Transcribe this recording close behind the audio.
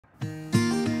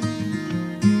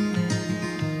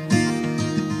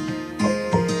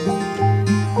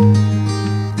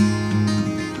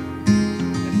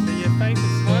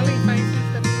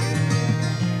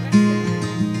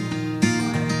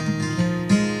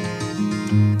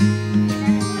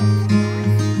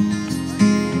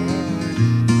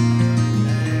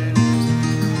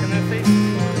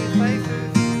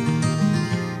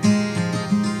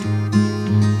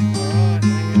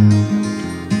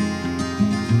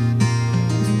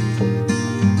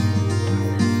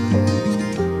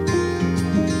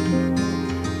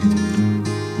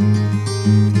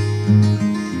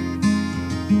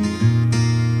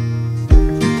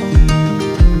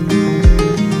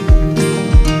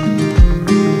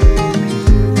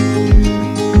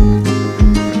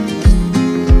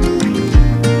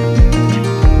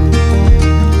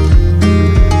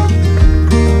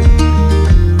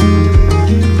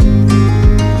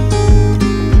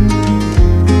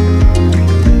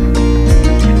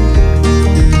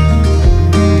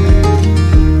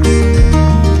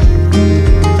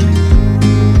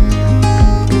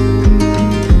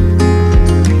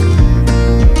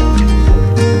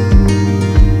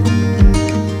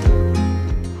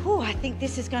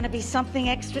This is going to be something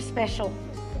extra special.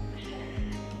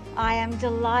 I am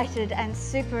delighted and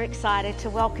super excited to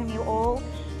welcome you all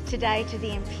today to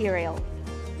the Imperial.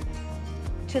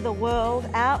 To the world,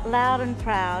 out loud and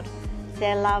proud,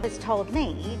 their love has told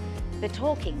me the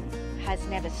talking has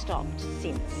never stopped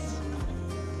since.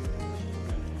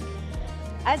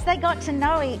 As they got to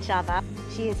know each other,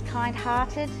 she is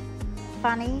kind-hearted,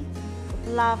 funny,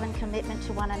 love and commitment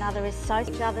to one another is so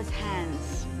each other's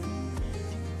hands.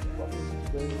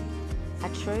 A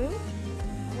true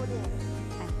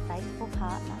and faithful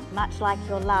partner, much like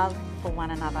your love for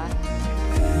one another.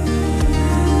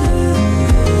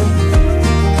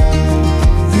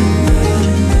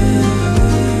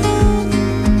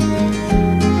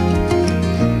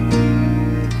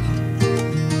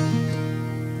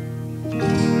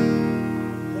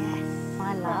 Yes,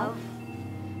 my love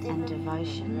and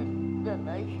devotion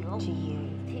to you,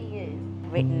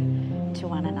 written to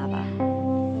one another.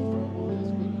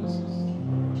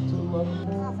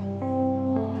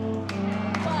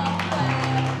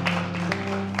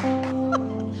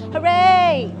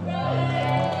 Hooray!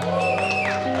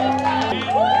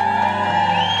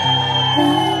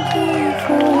 Thank you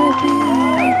for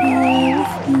being here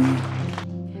with me.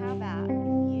 How about if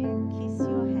you kiss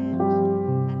your hand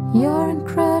and You're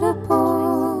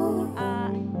incredible.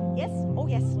 yes? Oh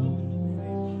yes.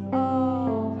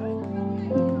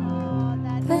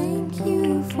 That's Thank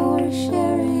you for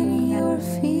sharing your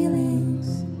feelings.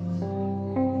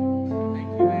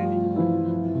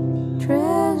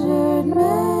 Treasured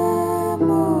memories.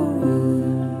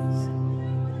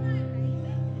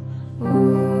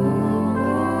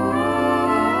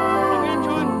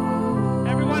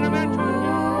 Everyone, I'm Anton.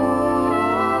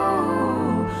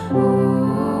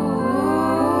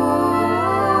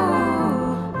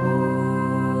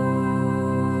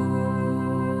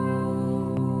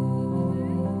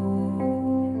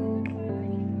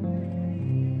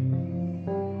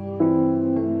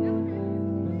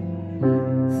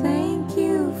 Thank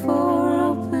you for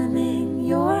opening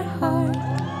your heart.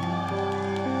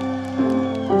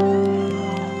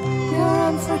 You're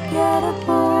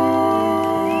unforgettable.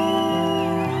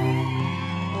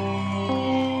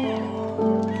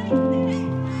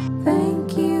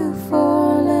 Thank you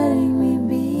for letting me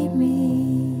be me.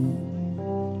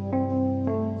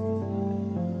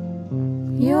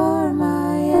 You're my